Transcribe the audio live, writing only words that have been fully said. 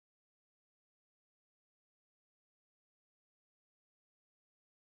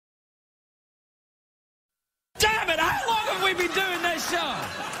Damn it, how long have we been doing this show?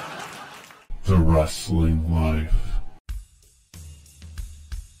 The Wrestling Life.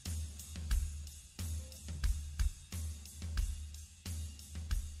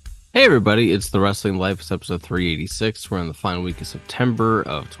 Hey everybody, it's The Wrestling Life. It's episode 386. We're in the final week of September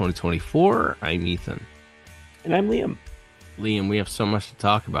of 2024. I'm Ethan. And I'm Liam. Liam, we have so much to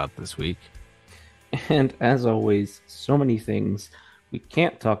talk about this week. And as always, so many things we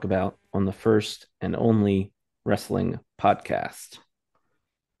can't talk about on the first and only wrestling podcast.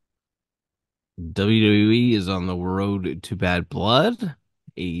 WWE is on the road to bad blood.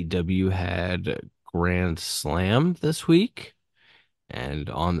 AEW had Grand Slam this week.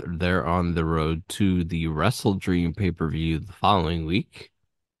 And they're on the road to the Wrestledream pay-per-view the following week.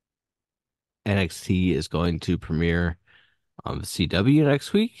 NXT is going to premiere on the CW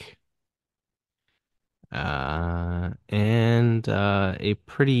next week. And a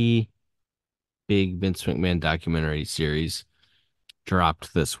pretty big Vince McMahon documentary series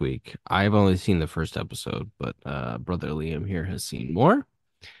dropped this week. I've only seen the first episode, but brother Liam here has seen more.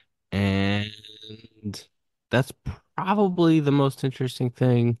 And that's probably the most interesting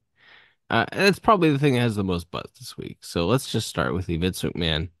thing. It's probably the thing that has the most buzz this week. So let's just start with the Mr.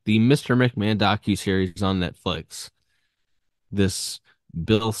 McMahon docu-series on Netflix. This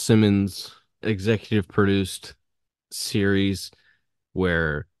Bill Simmons executive produced series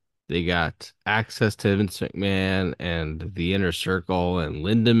where they got access to Vince McMahon and the inner circle, and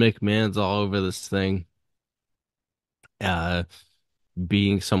Linda McMahon's all over this thing,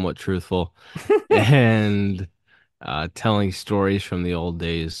 being somewhat truthful and telling stories from the old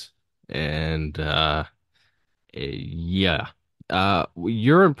days. And yeah.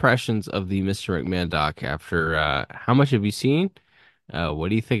 Your impressions of the Mr. McMahon doc after how much have you seen? What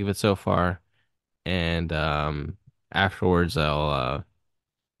do you think of it so far? And afterwards,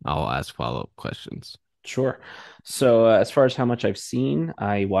 I'll ask follow-up questions. Sure. So, as far as how much I've seen,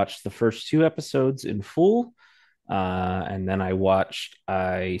 I watched the first two episodes in full. And then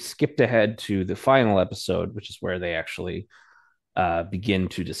I skipped ahead to the final episode, which is where they actually begin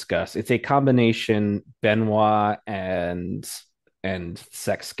to discuss. It's a combination Benoit and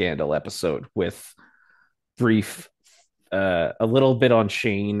sex scandal episode with brief, a little bit on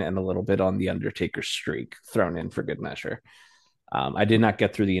Shane and a little bit on the Undertaker streak thrown in for good measure. I did not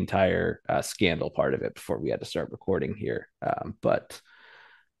get through the entire scandal part of it before we had to start recording here. But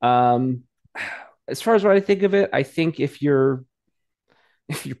as far as what I think of it, I think if you're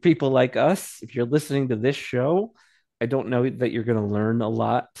people like us, if you're listening to this show, I don't know that you're going to learn a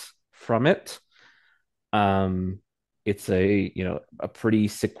lot from it. It's a pretty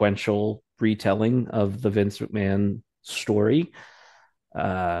sequential retelling of the Vince McMahon story,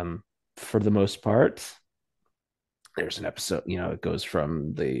 for the most part. There's an episode, it goes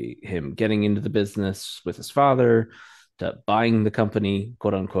from him getting into the business with his father to buying the company,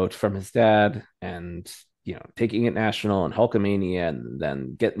 quote unquote, from his dad, and taking it national and Hulkamania, and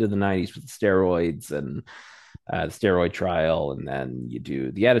then getting to the 90s with the steroids and the steroid trial, and then you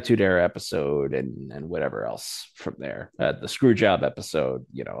do the Attitude Era episode and whatever else from there, the screw job episode,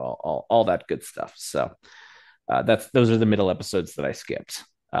 all that good stuff. So those are the middle episodes that I skipped,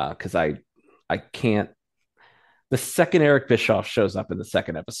 because I can't. The second Eric Bischoff shows up in the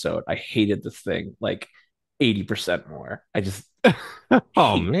second episode, I hated this thing like 80% more. I just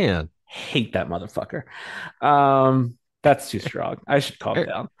Oh hate, man, hate that motherfucker. That's too strong. I should calm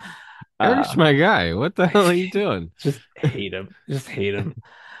down. Eric's my guy. What the hell are you doing? Just hate him. Just hate him.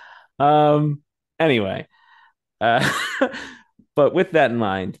 Um, anyway, uh, but with that in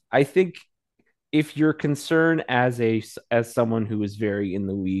mind, I think if your concern as someone who is very in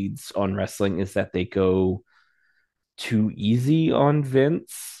the weeds on wrestling is that they go too easy on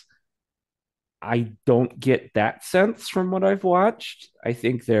Vince, I don't get that sense from what I've watched. I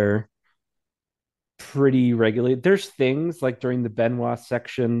think they're pretty regulated. There's things like during the Benoit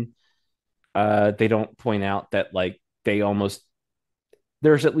section, they don't point out that like they almost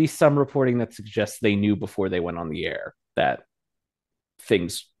there's at least some reporting that suggests they knew before they went on the air that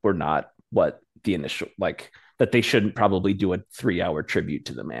things were not what the initial, like, that they shouldn't probably do a 3-hour tribute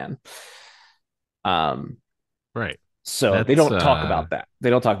to the man. Right. So they don't talk about that. They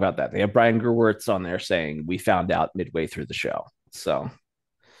don't talk about that. They have Brian Gerwertz on there saying we found out midway through the show. So,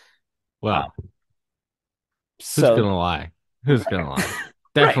 Well, who's so gonna lie? Who's gonna lie?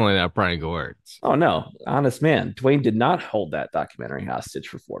 Definitely not Brian Gewirtz. oh no, honest man, Dwayne did not hold that documentary hostage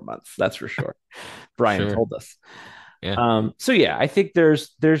for 4 months. That's for sure. Brian Sure. told us. Yeah. So yeah, I think there's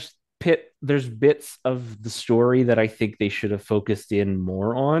bits of the story that I think they should have focused in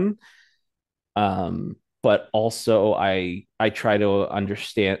more on. but also I try to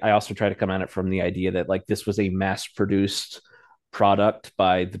understand. I also try to come at it from the idea that like this was a mass produced product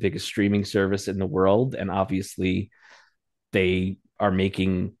by the biggest streaming service in the world, and obviously they are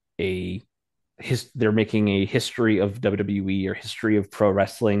making a they're making a history of WWE or history of pro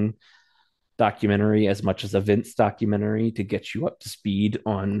wrestling documentary as much as a Vince documentary to get you up to speed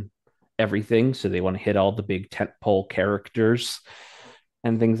on everything. So they want to hit all the big tentpole characters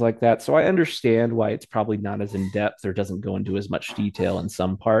and things like that. So I understand why it's probably not as in depth or doesn't go into as much detail in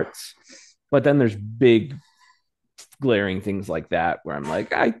some parts. But then there's big glaring things like that where I'm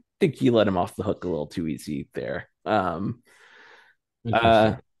like, I think you let him off the hook a little too easy there. Uh,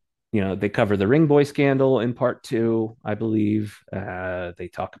 Interesting. they cover the Ring Boy scandal in part two, I believe. They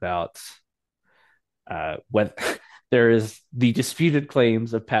talk about what there is the disputed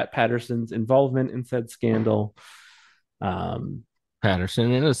claims of Pat Patterson's involvement in said scandal. Um,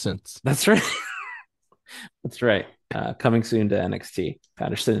 Patterson Innocence. that's right. That's right. Coming soon to NXT,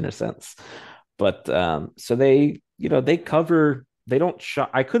 Patterson Innocence. But so they cover. They don't.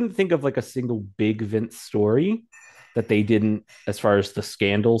 I couldn't think of like a single big Vince story that they didn't, as far as the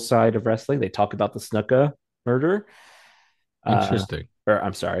scandal side of wrestling. They talk about the Snuka murder, Interesting. or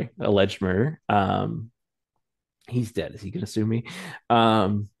I'm sorry, alleged murder. He's dead. Is he going to sue me?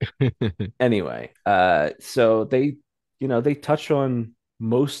 Um, anyway, so they touch on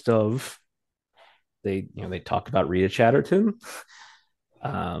most of they talk about Rita Chatterton.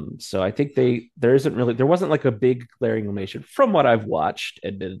 So I think there wasn't like a big glaring omission from what I've watched.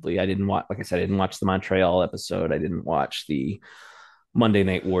 Admittedly, I didn't watch, like I said, I didn't watch the Montreal episode. I didn't watch the Monday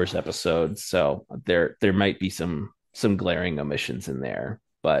Night Wars episode. So there might be some glaring omissions in there,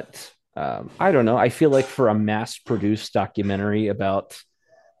 but I don't know. I feel like for a mass produced documentary about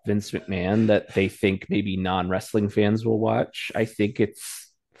Vince McMahon that they think maybe non wrestling fans will watch, I think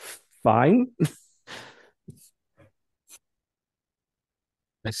it's fine.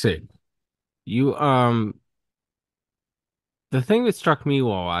 I see. You the thing that struck me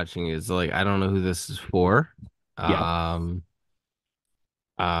while watching is like I don't know who this is for. Yeah. Um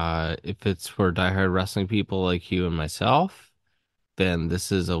if it's for diehard wrestling people like you and myself, then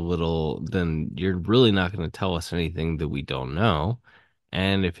this is a little then you're really not going to tell us anything that we don't know.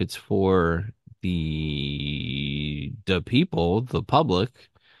 And if it's for the people, the public,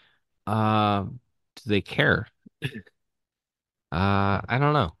 do they care? I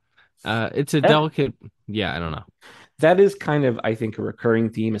don't know. It's a That delicate, yeah, I don't know. that is kind of, I think, a recurring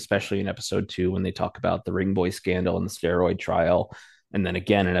theme, especially in episode two when they talk about the Ring Boy scandal and the steroid trial. And then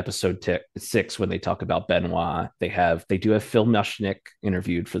again in episode six, when they talk about Benoit, they do have Phil Mushnick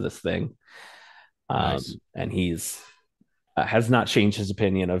interviewed for this thing. Nice. And he's has not changed his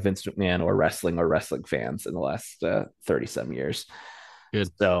opinion of Vince McMahon or wrestling fans in the last 30 some years. Good.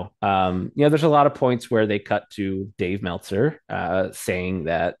 So, there's a lot of points where they cut to Dave Meltzer saying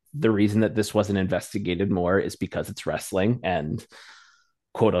that the reason that this wasn't investigated more is because it's wrestling and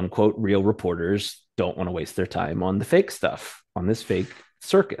quote unquote real reporters don't want to waste their time on the fake stuff, on this fake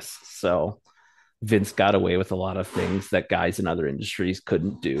circus. So, Vince got away with a lot of things that guys in other industries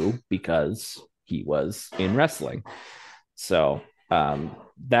couldn't do because he was in wrestling. So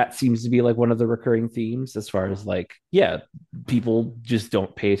that seems to be like one of the recurring themes as far as like, yeah, people just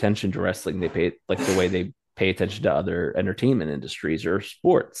don't pay attention to wrestling. They pay like the way they pay attention to other entertainment industries or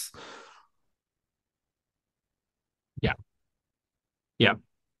sports. Yeah. Yeah.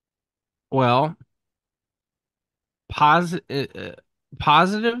 Well,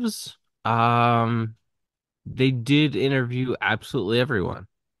 positives. They did interview absolutely everyone.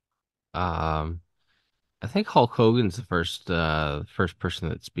 Um, I think Hulk Hogan's the first person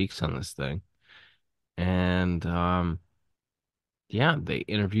that speaks on this thing. And yeah, they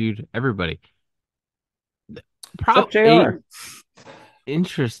interviewed everybody. Except A JR.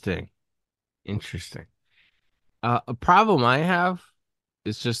 interesting. Interesting. A problem I have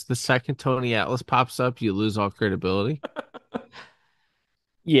is just the second Tony Atlas pops up, you lose all credibility.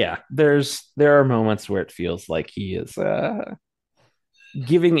 Yeah, there are moments where it feels like he is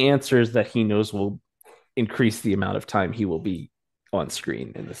giving answers that he knows will increase the amount of time he will be on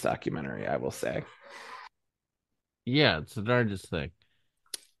screen in this documentary, I will say. Yeah, it's the darndest thing.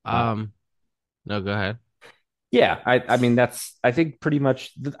 Uh, Um, no, go ahead. yeah, I mean that's I think pretty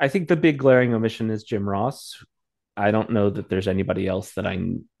much I think the big glaring omission is Jim Ross. I don't know that there's anybody else that I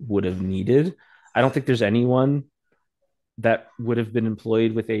would have needed. I don't think there's anyone that would have been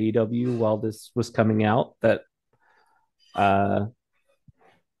employed with AEW while this was coming out that uh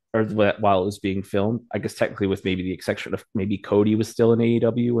or while it was being filmed. I guess technically with maybe the exception of maybe Cody was still in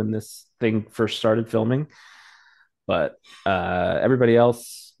AEW when this thing first started filming. But everybody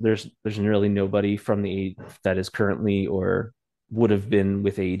else, there's really nobody from the that is currently or would have been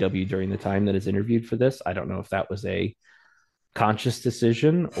with AEW during the time that is interviewed for this. I don't know if that was a conscious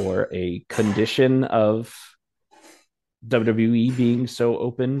decision or a condition of WWE being so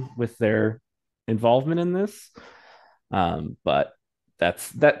open with their involvement in this. But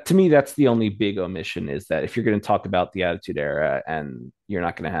that to me, that's the only big omission is that if you're going to talk about the Attitude Era and you're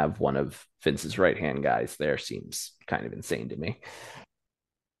not going to have one of Vince's right hand guys there, seems kind of insane to me.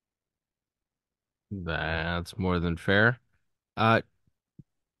 That's more than fair. Uh,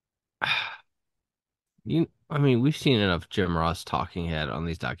 I mean, we've seen enough Jim Ross talking head on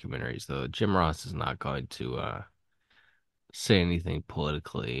these documentaries, though. Jim Ross is not going to say anything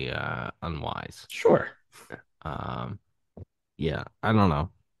politically unwise. Sure. Um, yeah, I don't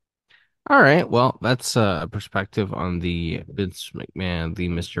know. All right, well, that's a perspective on the Vince McMahon, the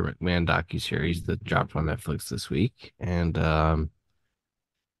Mr. McMahon docuseries that dropped on Netflix this week, and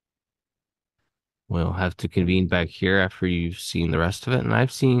we'll have to convene back here after you've seen the rest of it, and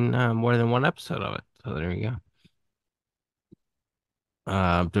I've seen more than one episode of it. So there you go.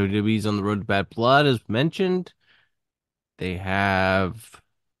 WWE's on the road to Bad Blood, as mentioned. They have,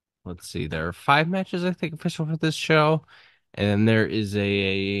 let's see, there are 5 matches, I think, official for this show. And then there is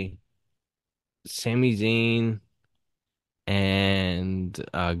a Sami Zayn and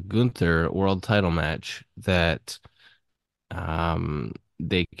Gunther world title match that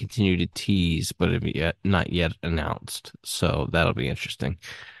they continue to tease, but have not yet announced. So that'll be interesting.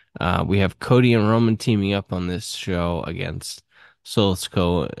 We have Cody and Roman teaming up on this show against Solo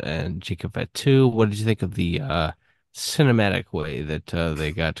Sikoa and Jacob Fatu. What did you think of the cinematic way that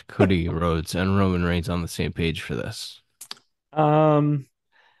they got Cody Rhodes and Roman Reigns on the same page for this? Um,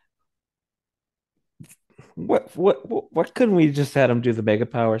 what couldn't we just had him do the Mega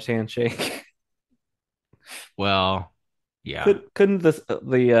Powers handshake? Well, yeah, Couldn't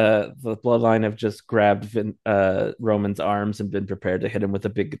the bloodline have just grabbed Roman's arms and been prepared to hit him with a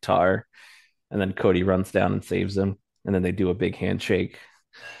big guitar, and then Cody runs down and saves him, and then they do a big handshake.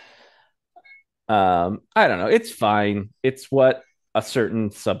 I don't know. It's fine. It's what a certain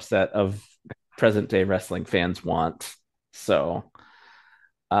subset of present day wrestling fans want. So,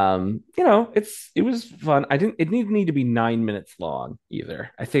 it was fun. It didn't need to be 9 minutes long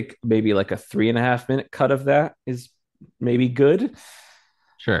either. I think maybe like a 3.5 minute cut of that is maybe good.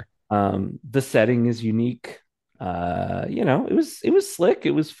 sure. The setting is unique. It was slick.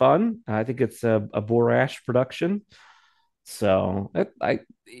 It was fun. I think it's a Borash production. So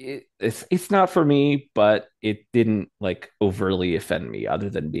it's not for me, but it didn't like overly offend me, other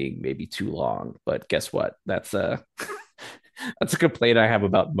than being maybe too long. But guess what? That's a that's a complaint I have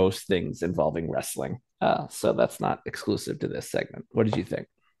about most things involving wrestling. So that's not exclusive to this segment. What did you think?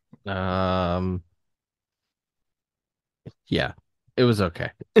 Um, yeah, it was okay.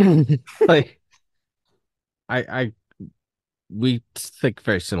 Like I we think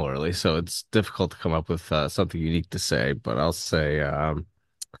very similarly, so it's difficult to come up with something unique to say. But I'll say,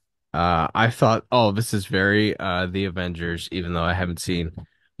 I thought, oh, this is very the Avengers, even though I haven't seen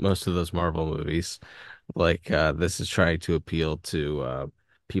most of those Marvel movies. Like this is trying to appeal to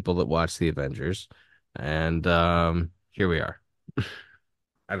people that watch the Avengers, and here we are.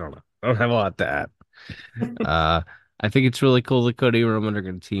 I don't know. I don't have a lot to add. Uh, I think it's really cool that Cody and Roman are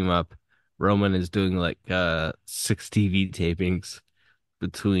going to team up. Roman is doing like 6 TV tapings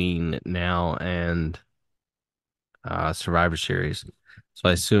between now and Survivor Series. So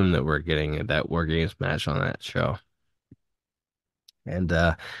I assume that we're getting that War Games match on that show. And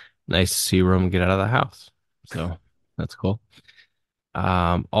nice to see Roman get out of the house. So that's cool.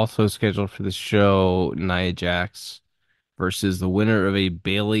 Also scheduled for the show, Nia Jax versus the winner of a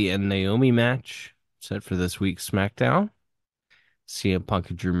Bailey and Naomi match set for this week's SmackDown. CM Punk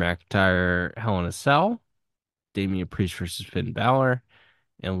and Drew McIntyre, Hell in a Cell. Damian Priest versus Finn Balor.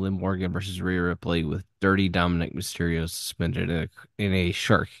 And Liv Morgan versus Rhea Ripley with Dirty Dominic Mysterio suspended in a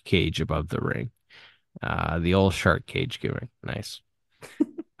shark cage above the ring. The old shark cage gimmick. Nice.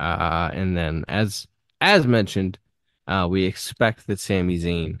 And then as mentioned, we expect that Sami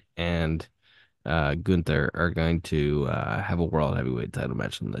Zayn and Gunther are going to have a world heavyweight title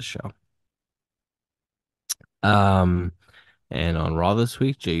match on this show. Um, and on Raw this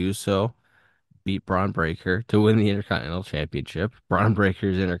week, Jey Uso beat Braun Breaker to win the Intercontinental Championship. Braun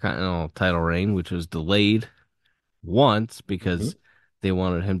Breaker's Intercontinental title reign, which was delayed once because they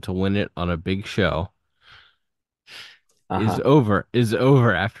wanted him to win it on a big show, Uh-huh. is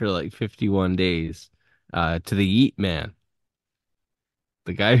over after like 51 days. To the Yeet Man,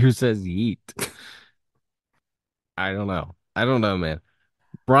 the guy who says Yeet. I don't know, man.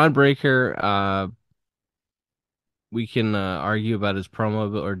 Braun Breaker, we can argue about his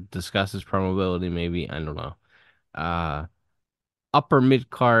promo or discuss his promo ability, maybe. I don't know. Uh, upper mid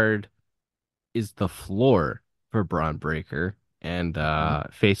card is the floor for Braun Breaker, and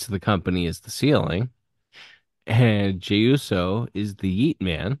face of the company is the ceiling, and Jey Uso is the Yeet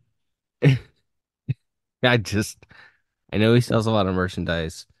Man. I just, I know he sells a lot of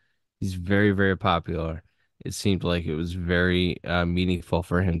merchandise. He's very, very popular. It seemed like it was very meaningful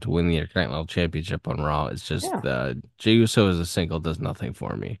for him to win the Intercontinental Championship on Raw. It's just Yeah. Jey Uso as a single does nothing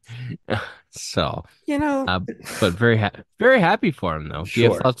for me. So, You know, uh, but very happy for him though. Do you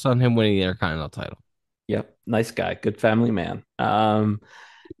have sure. thoughts on him winning the Intercontinental title? Yep. Nice guy. Good family man.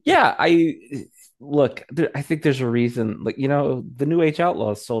 Yeah, I look, I think there's a reason, like, the New Age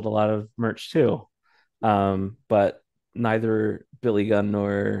Outlaws sold a lot of merch too. But neither Billy Gunn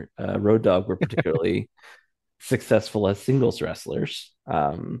nor Road Dogg were particularly successful as singles wrestlers.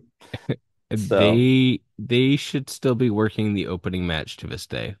 So They should still be working the opening match to this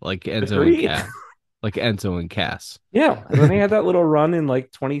day, agreed. Like Enzo and Cass. Yeah, when they had that little run in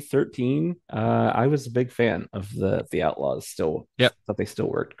like 2013, I was a big fan of the Outlaws. Still Yep, thought they still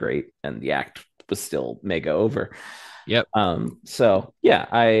worked great, and the act was still mega over. yep. So yeah,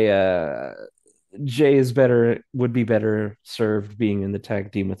 I Jay is better, would be better served being in the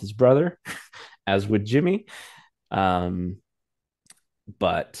tag team with his brother, as would Jimmy. Um,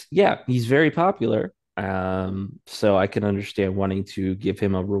 but yeah, he's very popular. So I can understand wanting to give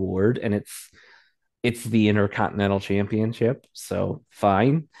him a reward, and it's the Intercontinental Championship, so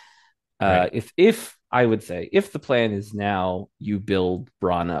fine. Right. If I would say if the plan is now you build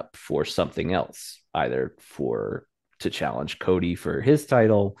Braun up for something else, either for to challenge Cody for his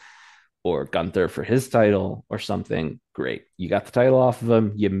title or Gunther for his title or something, great. You got the title off of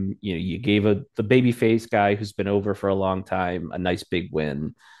him. You gave the babyface guy who's been over for a long time a nice big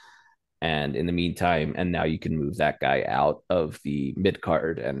win. And in the meantime, and now you can move that guy out of the mid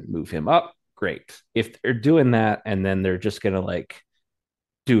card and move him up. Great. If they're doing that and then they're just gonna like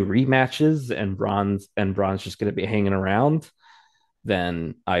do rematches and Braun's just gonna be hanging around,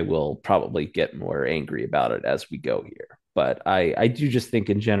 then I will probably get more angry about it as we go here. But I do just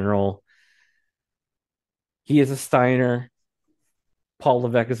think in general, he is a Steiner. Paul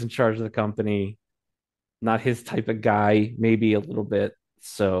Levesque is in charge of the company. Not his type of guy, maybe a little bit.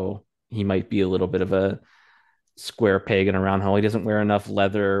 So he might be a little bit of a square peg in a round hole. He doesn't wear enough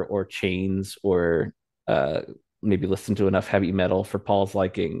leather or chains or uh, maybe listen to enough heavy metal for Paul's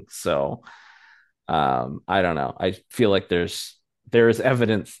liking. So I don't know. I feel like there is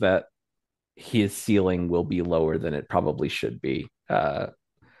evidence that his ceiling will be lower than it probably should be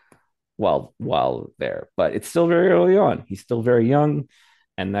while there. But it's still very early on. He's still very young,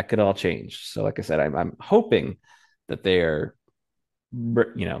 and that could all change. So, like I said, I'm hoping that they're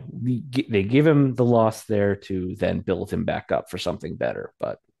they give him the loss there to then build him back up for something better.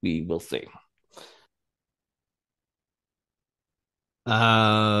 But we will see.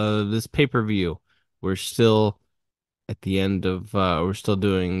 This pay-per-view, we're still at the end of we're still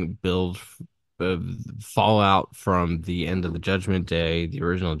doing uh, fallout from the end of the Judgment Day, the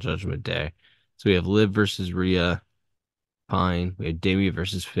original Judgment Day. So we have Liv versus Rhea, fine. We have Damien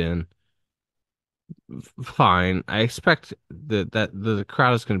versus Finn, fine. I expect that the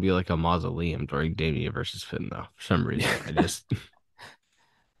crowd is going to be like a mausoleum during Damien versus Finn, though. For some reason, I just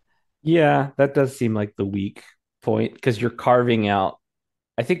Yeah, that does seem like the weak point because you're carving out.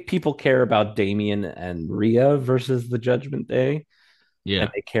 I think people care about Damien and Rhea versus the Judgment Day, and yeah,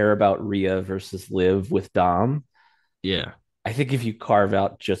 they care about Rhea versus Liv with Dom. yeah. I think if you carve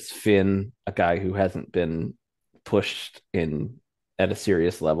out just Finn, a guy who hasn't been pushed in at a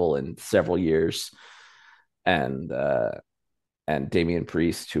serious level in several years, and Damian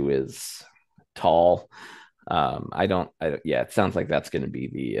Priest, who is tall, yeah, it sounds like that's going to be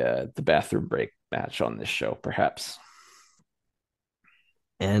the bathroom break match on this show, perhaps.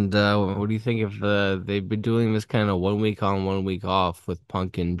 And what do you think if they've been doing this kind of 1 week on, 1 week off with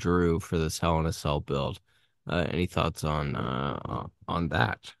Punk and Drew for this Hell in a Cell build? Any thoughts on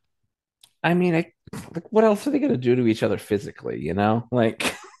that? I mean, like, what else are they going to do to each other physically?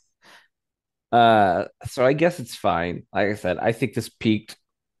 Like, so I guess it's fine. Like I said, I think this peaked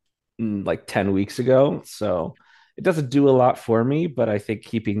like 10 weeks ago. So it doesn't do a lot for me, but I think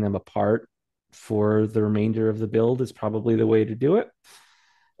keeping them apart for the remainder of the build is probably the way to do it,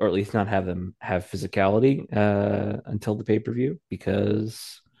 or at least not have them have physicality until the pay per view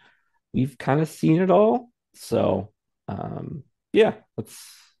because we've kind of seen it all. So, yeah,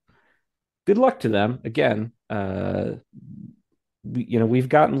 let's good luck to them again. We've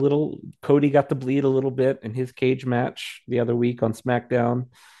gotten Cody got to bleed a little bit in his cage match the other week on SmackDown.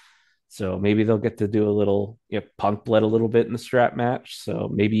 So maybe they'll get to do a little, Punk bled a little bit in the strap match. So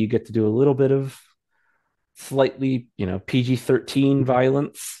maybe you get to do a little bit of slightly, PG-13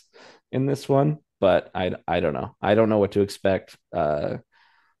 violence in this one. But I don't know. I don't know what to expect. Been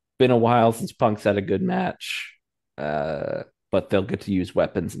a while since Punk's had a good match. But they'll get to use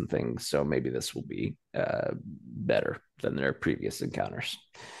weapons and things. So maybe this will be better than their previous encounters.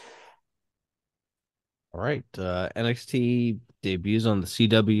 All right. NXT debuts on the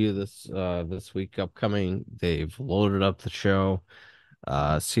CW this week upcoming. They've loaded up the show.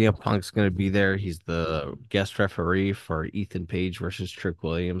 CM Punk's going to be there. He's the guest referee for Ethan Page versus Trick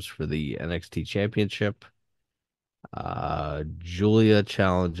Williams for the NXT Championship. Julia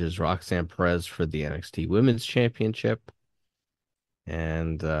challenges Roxanne Perez for the NXT Women's Championship.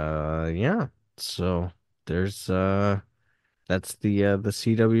 And yeah, so there's that's the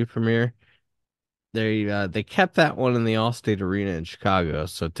CW premiere. They kept that one in the Allstate Arena in Chicago,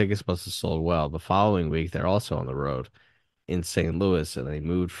 so tickets must have sold well. The following week, they're also on the road in St. Louis, and they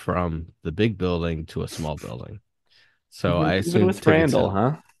moved from the big building to a small building. So I Even assume with tickets. Randall,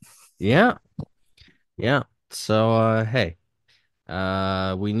 huh? Yeah, yeah. So hey,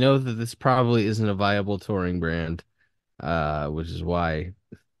 we know that this probably isn't a viable touring brand, which is why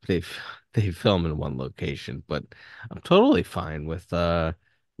they they film in one location. But I'm totally fine with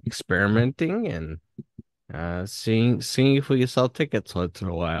experimenting and seeing if we can sell tickets once in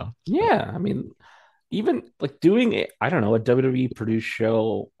a while. So, Yeah, I mean, even like doing it, I don't know, a WWE produced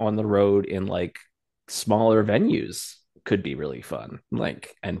show on the road in like smaller venues could be really fun,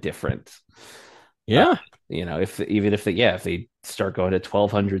 like and different. Uh, yeah, if they start going to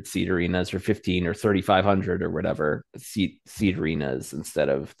 1,200 seat arenas or 15 or 3,500 or whatever seat arenas instead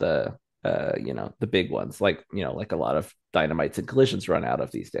of the big ones, like a lot of dynamites and collisions run out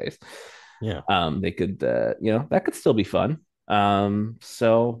of these days. yeah. They could, that could still be fun.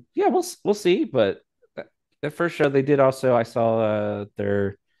 So yeah, we'll see. But the first show they did also, I saw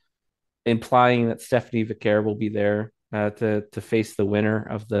they're implying that Stephanie Vicaire will be there to face the winner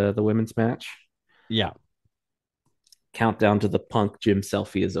of the women's match. Yeah. Countdown to the Punk gym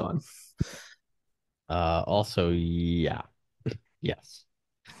selfie is on. Also, yeah. Yes.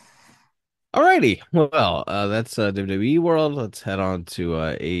 Alrighty. Well, that's WWE World. Let's head on to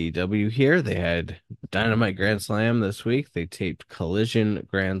AEW here. They had Dynamite Grand Slam this week. They taped Collision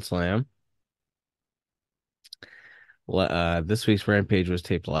Grand Slam. This week's Rampage was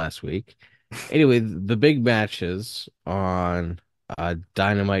taped last week. Anyway, the big matches on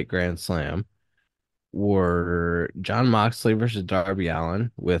Dynamite Grand Slam were John Moxley versus Darby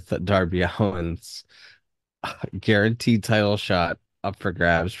Allin, with Darby Allin's guaranteed title shot up for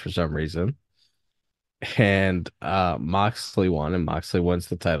grabs for some reason. And Moxley won, and Moxley wins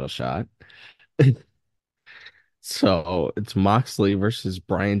the title shot. So it's Moxley versus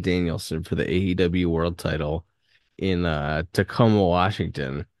Bryan Danielson for the AEW World Title in Tacoma,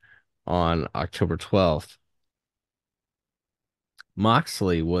 Washington on October 12th.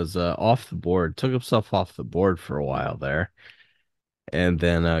 Moxley was off the board, took himself off the board for a while there, and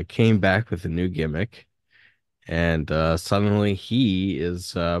then came back with a new gimmick. And suddenly he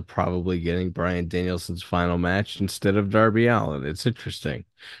is probably getting Bryan Danielson's final match instead of Darby Allin. It's interesting.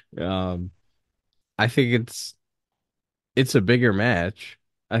 Um, I think it's a bigger match.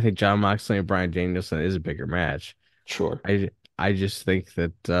 I think John Moxley and Bryan Danielson is a bigger match. Sure. I just think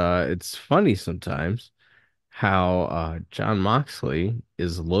that it's funny sometimes how John Moxley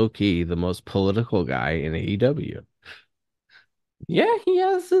is low-key the most political guy in AEW. Yeah, he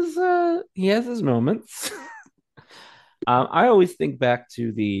has his moments. I always think back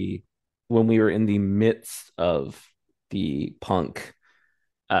to the when we were in the midst of the Punk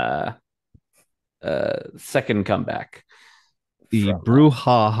uh second comeback The from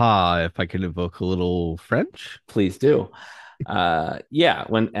brouhaha, if I can evoke a little French. please do. Yeah,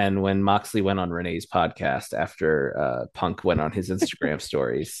 when Moxley went on Renee's podcast after Punk went on his Instagram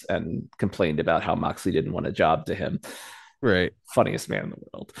stories and complained about how Moxley didn't want a job to him. Right. Funniest man in the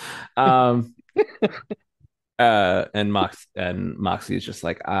world. And Moxley is just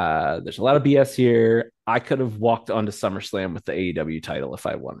like, there's a lot of BS here. I could have walked onto SummerSlam with the AEW title if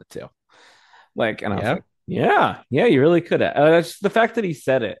I wanted to. Like, and I was Yeah. like, yeah, you really could have. That's the fact that he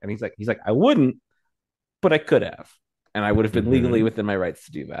said it, and he's like, I wouldn't, but I could have, and I would have been legally Mhm. within my rights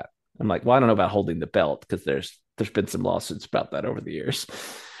to do that. I'm like, well, I don't know about holding the belt because there's been some lawsuits about that over the years,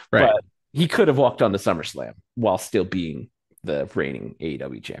 Right. but he could have walked onto SummerSlam while still being the reigning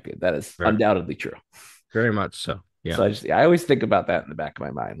AEW champion. That is Right. undoubtedly true. Very much so. Yeah. So I always think about that in the back of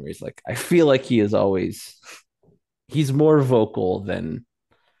my mind, where he's like, I feel like he's more vocal than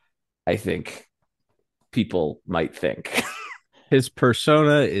I think people might think. His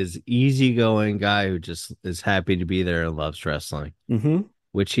persona is easygoing guy who just is happy to be there and loves wrestling, Mm-hmm.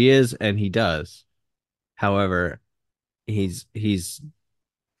 which he is and he does. However, he's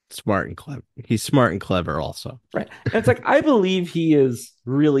smart and clever. He's smart and clever also. Right. And it's like I believe he is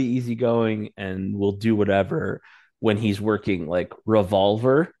really easygoing and will do whatever when he's working like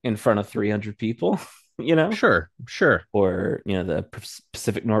Revolver in front of 300 people, you know, Sure, sure. or the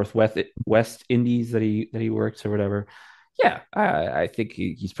Pacific Northwest West Indies that he works or whatever. Yeah, I think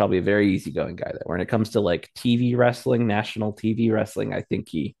he's probably a very easygoing guy. That when it comes to like TV wrestling, national TV wrestling, I think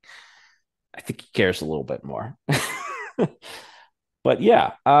he cares a little bit more. But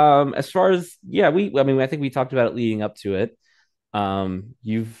yeah, as far as I mean, I think we talked about it leading up to it.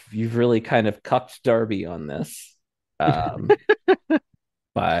 You've really kind of cucked Darby on this, um,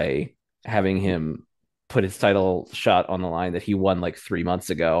 by having him put his title shot on the line that he won like 3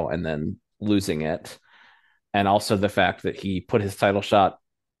 months ago and then losing it, and also the fact that he put his title shot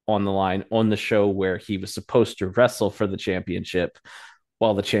on the line on the show where he was supposed to wrestle for the championship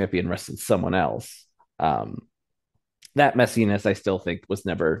while the champion wrestled someone else. That messiness, I still think, was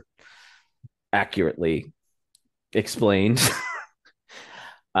never accurately explained.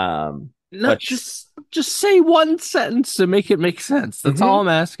 um, No, but just say one sentence to make it make sense. That's Mhm. all I'm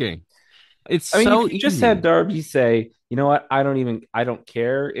asking. It's I mean, you so could just had easy. Darby say, "You know what? I don't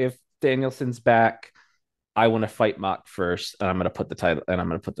care if Danielson's back. I want to fight Mock first, and I'm going to put the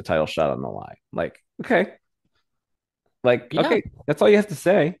title shot on the line." Like, Yeah. okay, that's all you have to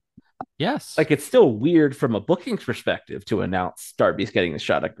say. Yes. Like, it's still weird from a booking perspective to announce Darby's getting the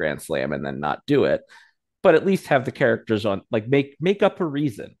shot at Grand Slam and then not do it, but at least have the characters on, like, make up a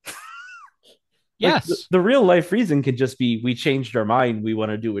reason. Like Yes. the real life reason could just be we changed our mind, we want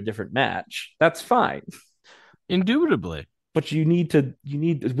to do a different match. That's fine. Indubitably. But you need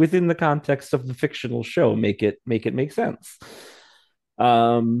within the context of the fictional show make sense.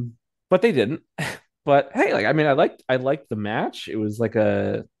 Um but they didn't. But hey, like I mean I liked the match. It was like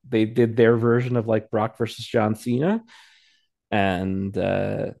they did their version of like Brock versus John Cena,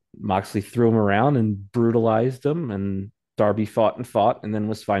 and Moxley threw him around and brutalized him, and Darby fought and fought and then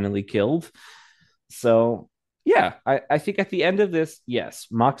was finally killed. So yeah, I think at the end of this, yes,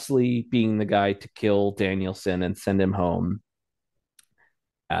 Moxley being the guy to kill Danielson and send him home,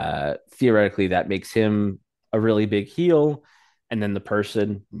 theoretically that makes him a really big heel. And then the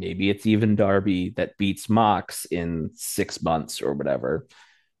person, maybe it's even Darby, that beats Mox in 6 months or whatever,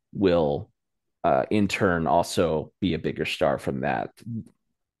 will in turn also be a bigger star from that.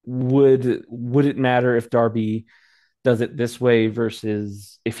 Would it matter if Darby does it this way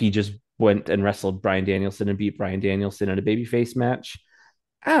versus if he just went and wrestled Bryan Danielson and beat Bryan Danielson in a babyface match?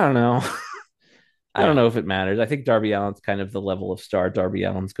 I don't know. I don't Yeah. know if it matters. I think Darby Allin's kind of the level of star Darby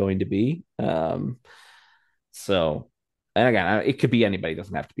Allin's going to be. So, and again, it could be anybody. It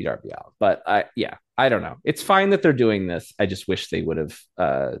doesn't have to be Darby Allin. But I don't know. It's fine that they're doing this. I just wish they would have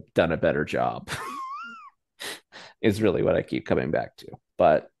done a better job. Is really what I keep coming back to.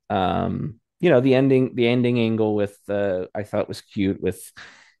 But the ending angle with I thought was cute with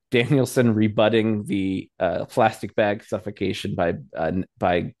Danielson rebutting the plastic bag suffocation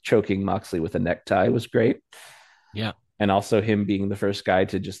by choking Moxley with a necktie was great. Yeah. And also him being the first guy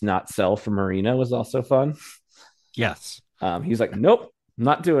to just not sell from Marina was also fun. Yes. He was like, "Nope, I'm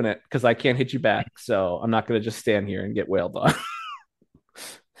not doing it because I can't hit you back. So I'm not going to just stand here and get wailed on."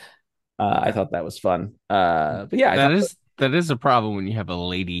 I thought that was fun. But yeah, I That thought is a problem when you have a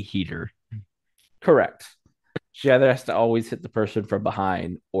lady heater. correct. She either has to always hit the person from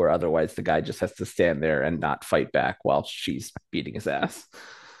behind, or otherwise the guy just has to stand there and not fight back while she's beating his ass.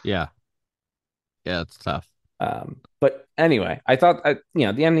 Yeah. Yeah, it's tough. But anyway, I thought the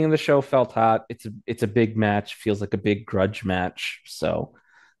ending of the show felt hot. It's a big match, feels like a big grudge match, so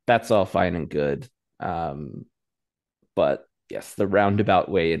that's all fine and good. But yes, the roundabout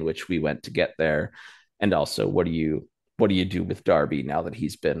way in which we went to get there, and also what do you do with Darby now that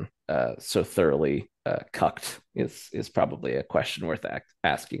he's been so thoroughly cucked is probably a question worth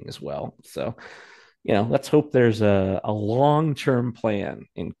asking as well. So let's hope there's a long term plan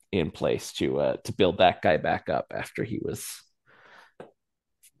in place to build that guy back up after he was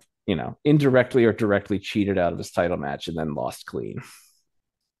indirectly or directly cheated out of his title match and then lost clean.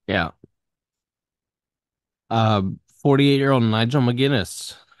 Yeah. 48-year-old Nigel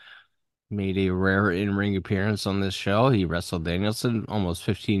McGuinness made a rare in-ring appearance on this show. He wrestled Danielson almost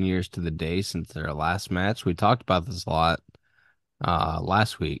 15 years to the day since their last match. We talked about this a lot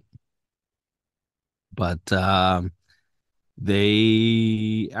last week, but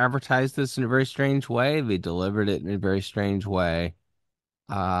they advertised this in a very strange way. They delivered it in a very strange way.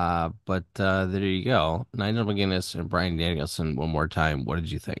 But there you go. Nigel McGuinness and Bryan Danielson one more time. What did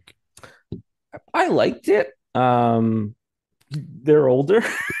you think? I liked it. They're older.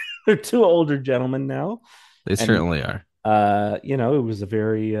 They're two older gentlemen now, They and certainly are. it was a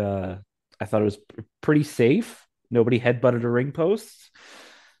very I thought it was pretty safe. Nobody headbutted a ring post.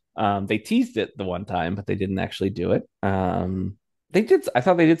 They teased it the one time, but they didn't actually do it. They did. I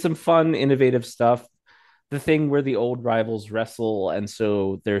thought they did some fun, innovative stuff. The thing where the old rivals wrestle, and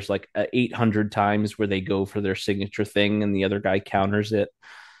so there's like 800 times where they go for their signature thing, and the other guy counters it,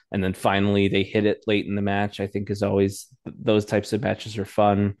 and then finally they hit it late in the match. I think is always those types of matches are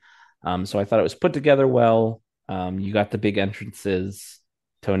fun. So I thought it was put together well. You got the big entrances.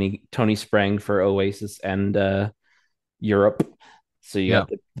 Tony sprang for Oasis and Europe. So you Yeah. got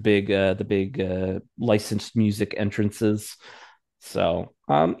the big licensed music entrances. So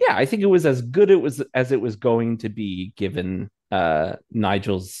yeah, I think it was as good as it was going to be given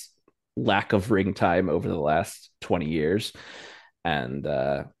Nigel's lack of ring time over the last 20 years. And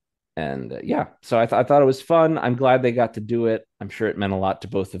yeah, so I thought it was fun. I'm glad they got to do it. I'm sure it meant a lot to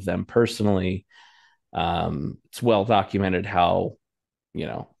both of them personally. It's well documented how you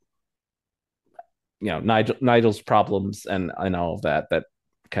know Nigel's problems and all of that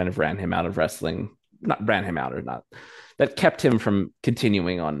kind of ran him out of wrestling. Not ran him out or not that kept him from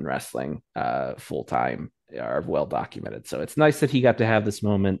continuing on wrestling full time are well documented. So it's nice that he got to have this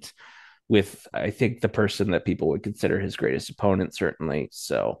moment with I think the person that people would consider his greatest opponent certainly.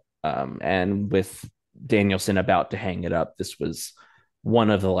 So and with Danielson about to hang it up, this was one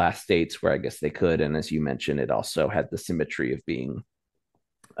of the last dates where I guess they could. And as you mentioned, it also had the symmetry of being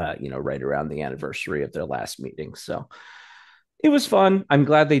right around the anniversary of their last meeting. So it was fun. I'm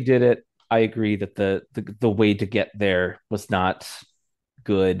glad they did it. I agree that the way to get there was not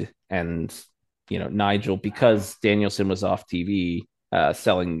good, and Nigel, because Danielson was off TV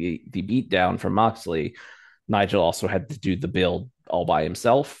selling the beatdown from Moxley. Nigel also had to do the build all by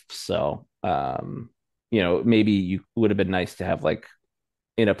himself. So maybe you would have been nice to have like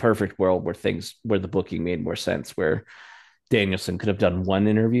in a perfect world where the booking made more sense, where Danielson could have done one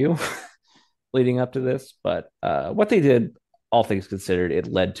interview leading up to this. But what they did, all things considered, it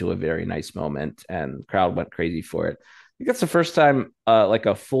led to a very nice moment, and the crowd went crazy for it. I think that's the first time like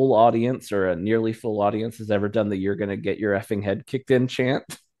a full audience or a nearly full audience has ever done the "You're gonna get your effing head kicked in" chant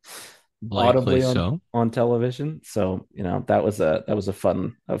Likely audibly so. on television. So that was a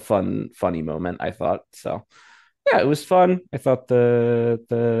funny moment, I thought. So yeah, it was fun. I thought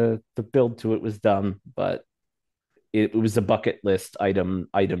the build to it was dumb, but it was a bucket list item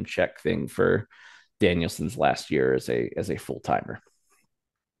check thing for Danielson's last year as a full timer.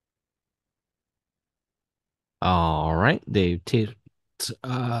 All right, Dave.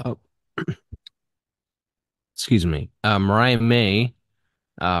 Uh, excuse me. Mariah May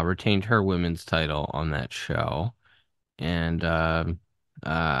retained her women's title on that show, and I don't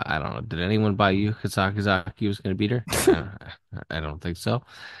know. Did anyone buy you Sakazaki was going to beat her? I don't think so.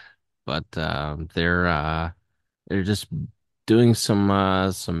 But they're just doing some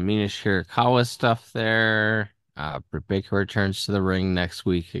Mina Shirakawa stuff there. Britt Baker returns to the ring next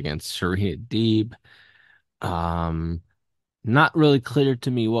week against Serena Deeb. Um, Not really clear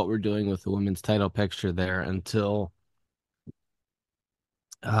to me what we're doing with the women's title picture there until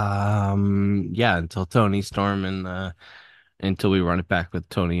Tony Storm and until we run it back with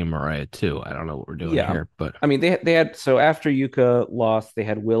Tony and Mariah too. I don't know what we're doing Yeah, here, but I mean they had so after Yuka lost, they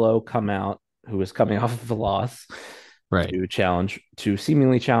had Willow come out, who was coming off of a loss, right. to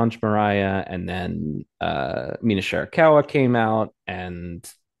seemingly challenge Mariah, and then Mina Shirakawa came out and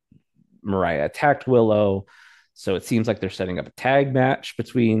Mariah attacked Willow. So it seems like they're setting up a tag match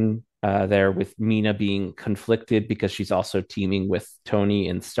between there, with Mina being conflicted because she's also teaming with Tony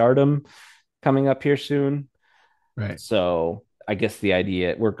in Stardom coming up here soon. Right. So I guess the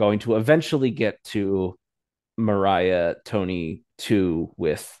idea we're going to eventually get to Mariah Tony 2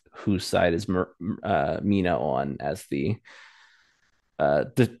 with whose side is Mina on as the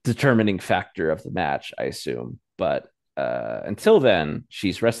determining factor of the match, I assume. But until then,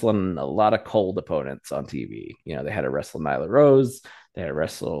 she's wrestling a lot of cold opponents on TV. They had her wrestle Nyla Rose, they had her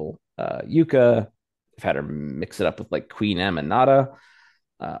wrestle Yuka, they've had her mix it up with like Queen M and Nada,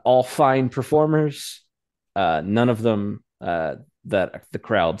 all fine performers. None of them that the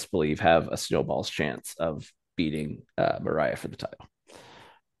crowds believe have a snowball's chance of beating Mariah for the title.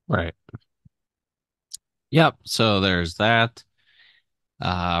 Right. Yep. So there's that.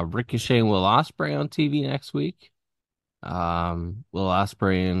 Ricochet and Will Ospreay on TV next week. Will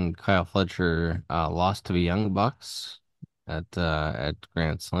Ospreay and Kyle Fletcher lost to the Young Bucks at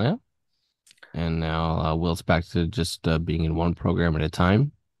Grand Slam. And now Will's back to just being in one program at a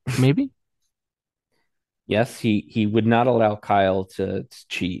time, maybe? Yes, he would not allow Kyle to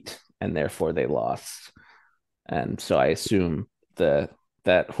cheat, and therefore they lost. And so I assume that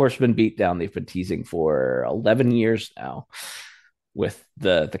Horseman beatdown they've been teasing for 11 years now, with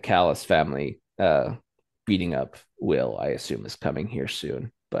the Callis family beating up Will, I assume is coming here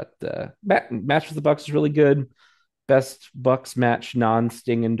soon. But match with the Bucks is really good. Best Bucks match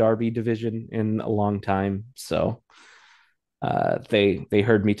non-Sting and Darby division in a long time. So they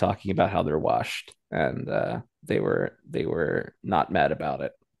heard me talking about how they're washed, and they were not mad about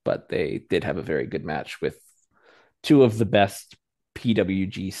it. But they did have a very good match with two of the best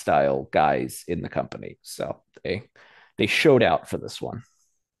PWG style guys in the company. So they showed out for this one.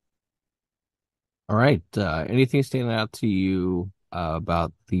 All right. Anything standing out to you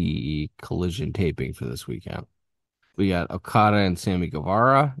about the Collision taping for this weekend? We got Okada and Sammy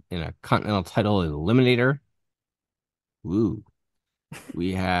Guevara in a Continental title eliminator. Woo.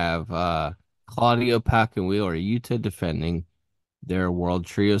 We have Claudio Pac and Wheeler Yuta defending their World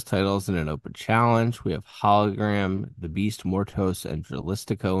Trios titles in an open challenge. We have Hologram, The Beast, Mortos, and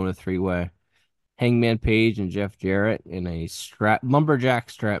Dralistico in a three-way. Hangman Page and Jeff Jarrett in a lumberjack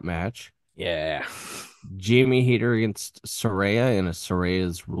strap match. Yeah. Jamie Hayter against Saraya in a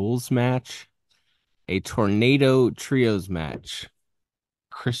Saraya's Rules match. A Tornado Trios match.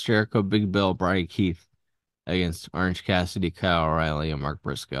 Chris Jericho, Big Bill, Brian Keith against Orange Cassidy, Kyle O'Reilly, and Mark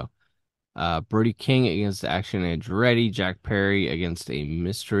Briscoe. Brody King against Action Andretti. Jack Perry against a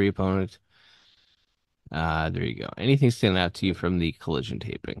mystery opponent. There you go. Anything stand out to you from the Collision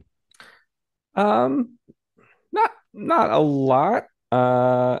taping? Um, not a lot.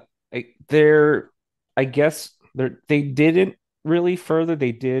 They're I guess they didn't really further.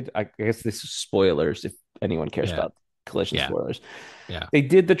 They did. I guess this is spoilers if anyone cares about Collision spoilers. Yeah. They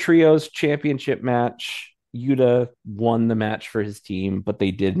did the trios championship match. Yuta won the match for his team, but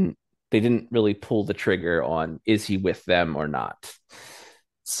they didn't really pull the trigger on is he with them or not.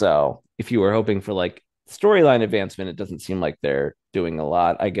 So if you were hoping for like storyline advancement, it doesn't seem like they're doing a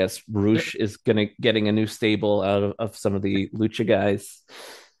lot. I guess Roosh is getting a new stable out of some of the Lucha guys.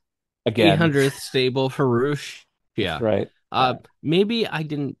 Again, 800th stable for Roosh. Yeah. that's right. Maybe I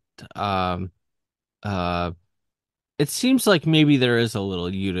didn't uh it seems like maybe there is a little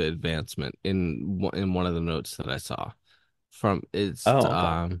Yuta advancement in one of the notes that I saw from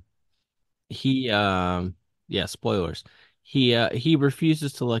Okay. he yeah, spoilers. He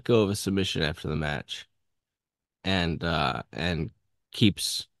refuses to let go of a submission after the match and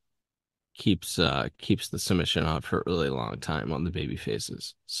keeps the submission on for a really long time on the baby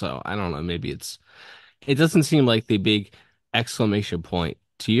faces. So I don't know, maybe it doesn't seem like the big exclamation point.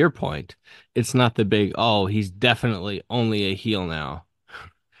 To your point, it's not the big, oh, he's definitely only a heel now.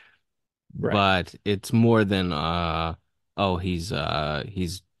 Right. But it's more than oh, he's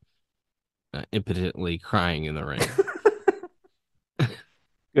impotently crying in the ring.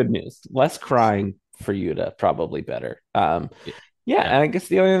 Good news. Less crying for Yuta, probably better. Yeah. Yeah, Yeah. and I guess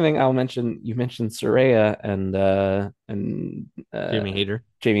the only thing I'll mention, you mentioned Saraya and Jamie Hayter.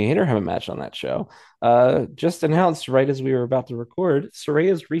 Jamie Hayter have a match on that show. Just announced right as we were about to record,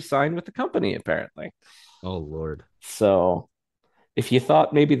 Saraya's re-signed with the company apparently. Oh Lord. So if you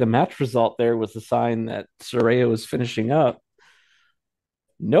thought maybe the match result there was a sign that Saraya was finishing up,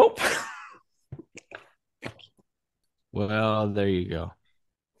 nope. Well, there you go.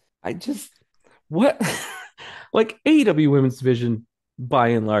 I just what like AEW Women's Division by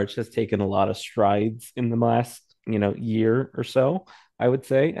and large has taken a lot of strides in the last year or so. I would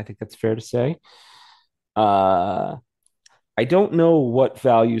say I think that's fair to say. Uh, I don't know what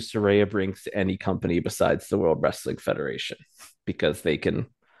value Saraya brings to any company besides the World Wrestling Federation because they can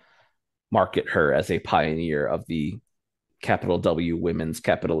market her as a pioneer of the capital W women's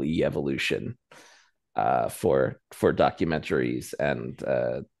capital E evolution for documentaries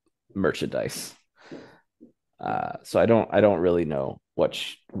and merchandise. So I don't really know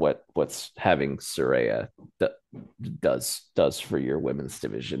what's having Saraya does for your women's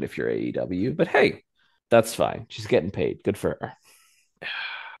division if you're AEW, but hey, that's fine. She's getting paid. Good for her.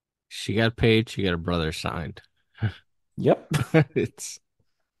 She got paid, she got her brother signed. Yep. It's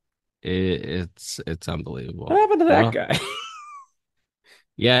it's unbelievable. What happened to that guy?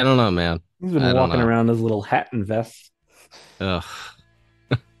 Yeah, I don't know, man. He's been I don't walking know. around in his little hat and vest. Ugh.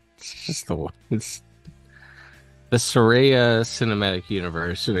 It's just it's the Soraya cinematic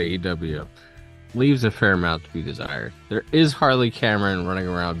universe of AEW leaves a fair amount to be desired. There is Harley Cameron running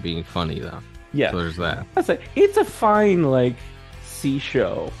around being funny though. Yeah, So there's that. it's a fine like C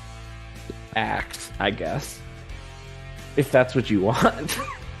show act, I guess, if that's what you want.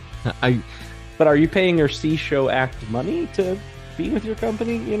 I But are you paying your C Show Act money to be with your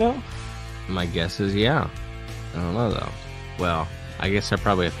company? You know. My guess is yeah. I don't know though. Well, I guess I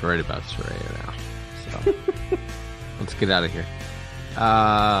probably have to write about Soraya now. So let's get out of here.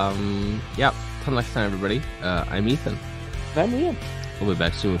 Yep. Till next time, everybody. I'm Ethan. I'm Liam. We'll be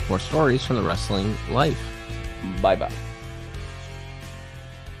back soon with more stories from the wrestling life. Bye-bye.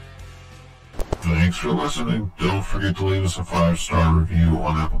 Thanks for listening. Don't forget to leave us a 5-star review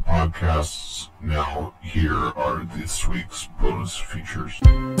on Apple Podcasts. Now, here are this week's bonus features.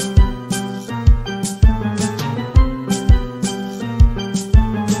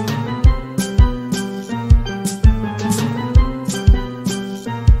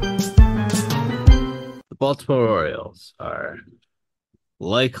 The Baltimore Orioles are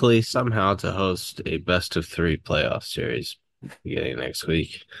likely somehow to host a best-of-3 playoff series beginning next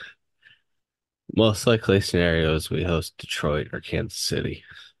week. Most likely scenarios, we host Detroit or Kansas City.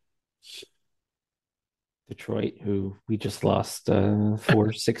 Detroit, who we just lost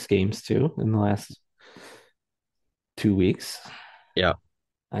 4-6 games to in the last 2 weeks. Yeah.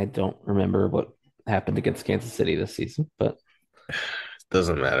 I don't remember what happened against Kansas City this season, but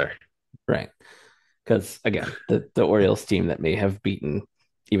Doesn't matter. right. Because again, the Orioles team that may have beaten,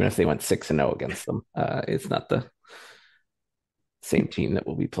 even if they went 6-0 against them, it's not the same team that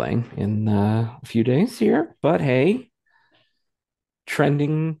we'll be playing in a few days here. But hey,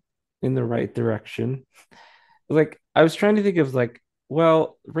 trending in the right direction. Like, I was trying to think of like,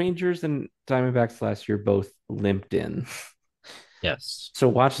 well, Rangers and Diamondbacks last year both limped in. Yes. So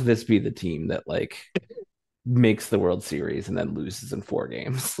watch this be the team that like makes the World Series and then loses in 4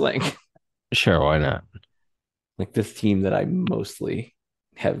 games. Sure, why not? Like this team that I mostly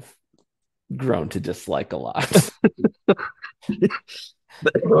have grown to dislike a lot.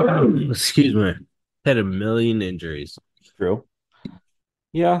 Excuse me. Had a million injuries. True.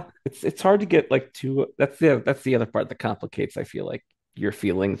 Yeah, it's hard to get like too. That's the other part that complicates. I feel like your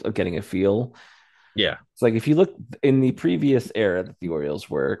feelings of getting a feel. Yeah. It's like if you look in the previous era that the Orioles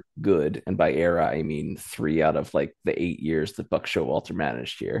were good, and by era I mean 3 out of like the 8 years that Buck Showalter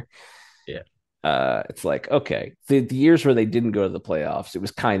managed here. Yeah. It's like, okay, the years where they didn't go to the playoffs, it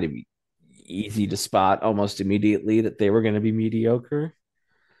was kind of easy to spot almost immediately that they were going to be mediocre.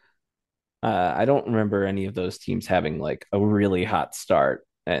 I don't remember any of those teams having like a really hot start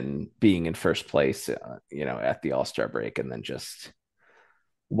and being in first place, at the All-Star break and then just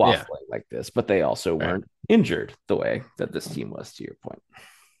waffling like this. But they also weren't injured the way that this team was, to your point.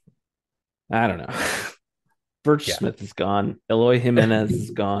 I don't know. Birch Smith is gone. Eloy Jimenez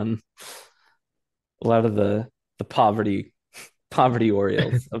is gone. A lot of the poverty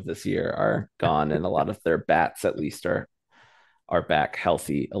Orioles of this year are gone, and a lot of their bats at least are back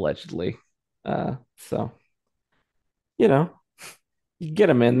healthy, allegedly. So you get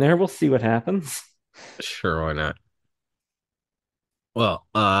them in there. We'll see what happens. Sure, why not? Well,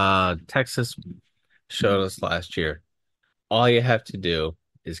 Texas showed us last year. All you have to do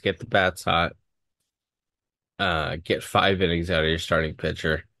is get the bats hot, get 5 innings out of your starting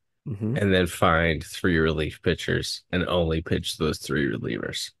pitcher, and then find 3 relief pitchers and only pitch those 3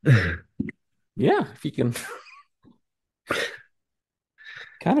 relievers. Yeah, if you can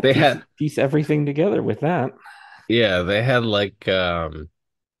kind of piece everything together with that. Yeah, they had like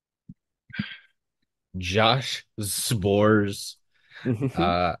Josh Zbors,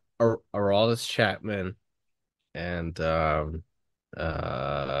 Aroldis Chapman, and a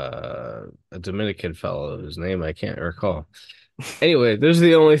Dominican fellow whose name I can't recall. Anyway, those are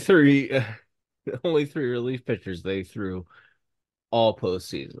the only 3 relief pitchers they threw all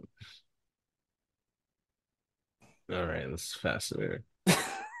postseason. All right, this is fascinating.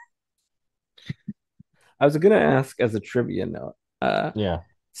 I was going to ask as a trivia note.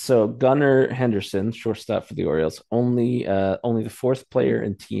 So Gunnar Henderson, shortstop for the Orioles, only the 4th player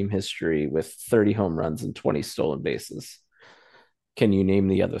in team history with 30 home runs and 20 stolen bases. Can you name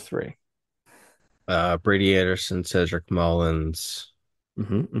the other 3? Brady Anderson, Cedric Mullins.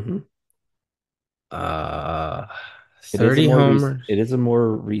 30 homers. It is a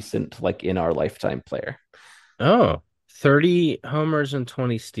more recent, like in our lifetime player. Oh, 30 homers and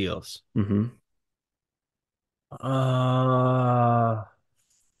 20 steals.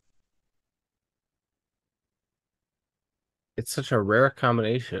 It's such a rare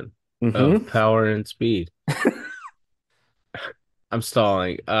combination of power and speed. I'm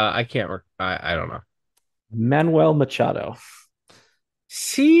stalling. I can't. I don't know. Manuel Machado.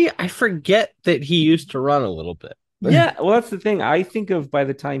 See, I forget that he used to run a little bit. Yeah, well, that's the thing. I think of by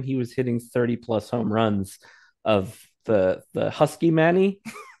the time he was hitting 30 plus home runs of the Husky Manny,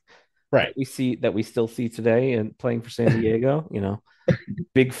 right? that we still see today and playing for San Diego.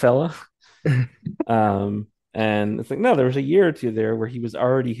 Big fella. And it's like, no, there was a year or two there where he was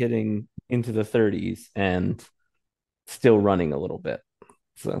already hitting into the 30s and still running a little bit.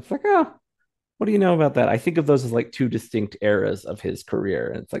 So it's like, oh, what do you know about that? I think of those as like two distinct eras of his career.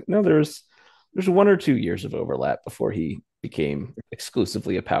 And it's like, no, there's 1 or 2 years of overlap before he became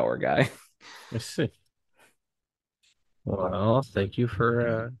exclusively a power guy. I see. Well, thank you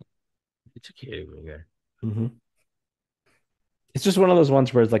for educating me there. Mm-hmm. It's just one of those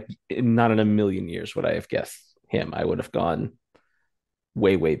ones where it's like, not in a million years would I have guessed him. I would have gone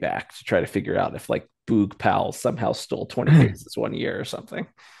way, way back to try to figure out if like Boog Powell somehow stole 20 cases 1 year or something,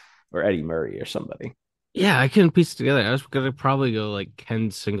 or Eddie Murray or somebody. Yeah, I couldn't piece it together. I was gonna probably go like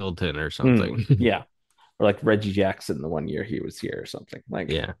Ken Singleton or something. Yeah. Or like Reggie Jackson the 1 year he was here or something. Like,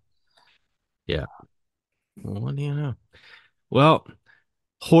 Yeah, yeah. Well, what do you know? Well,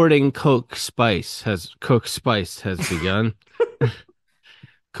 hoarding Coke Spice has begun.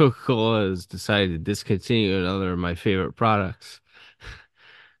 Coca-Cola has decided to discontinue another of my favorite products.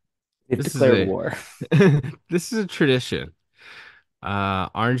 it This is declared a war. this is a tradition.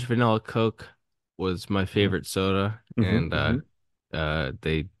 Orange vanilla Coke was my favorite soda, Mm-hmm, and mm-hmm.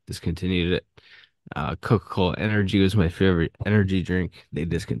 they discontinued it. Coca-Cola Energy was my favorite energy drink. They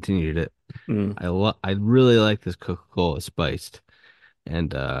discontinued it. Mm. I really like this Coca-Cola spiced,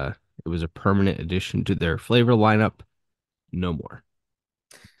 and it was a permanent addition to their flavor lineup. No more.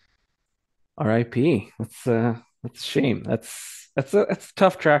 RIP. That's a shame. That's a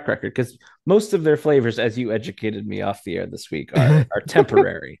tough track record because most of their flavors, as you educated me off the air this week, are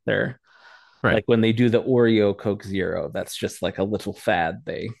temporary. They're Right, like when they do the Oreo Coke Zero, that's just like a little fad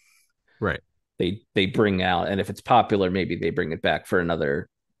right, they bring out, and if it's popular, maybe they bring it back for another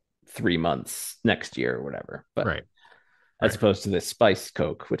 3 months next year or whatever. But right, as right. opposed to this spiced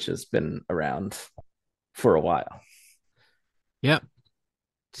Coke, which has been around for a while. Yep.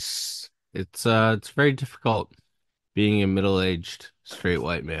 It's very difficult being a middle-aged straight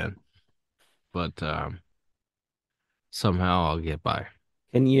white man, but somehow I'll get by.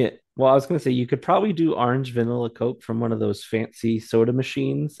 And you, well, I was gonna say you could probably do orange vanilla Coke from one of those fancy soda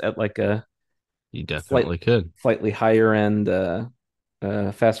machines at like a You slight, definitely could. slightly higher end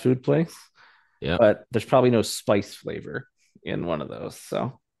fast food place, Yep. but there's probably no spice flavor in one of those.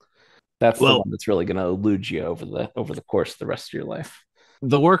 So that's the Well, one that's really gonna elude you over the course of the rest of your life.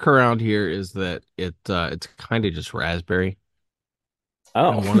 the workaround here is that it's kind of just raspberry,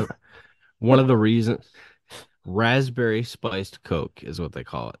 Oh, and one of the reasons raspberry spiced Coke is what they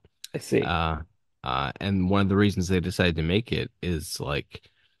call it. I see. Uh, and one of the reasons they decided to make it is like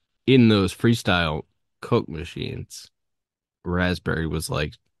in those freestyle Coke machines, raspberry was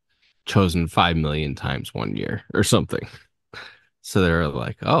like chosen 5 million times 1 year or something. So they're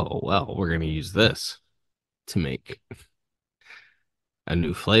like, oh, well, we're going to use this to make a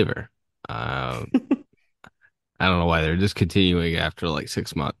new flavor. Uh, I don't know why they're discontinuing after like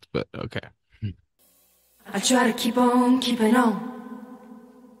 6 months, but okay. I try to keep on keeping on.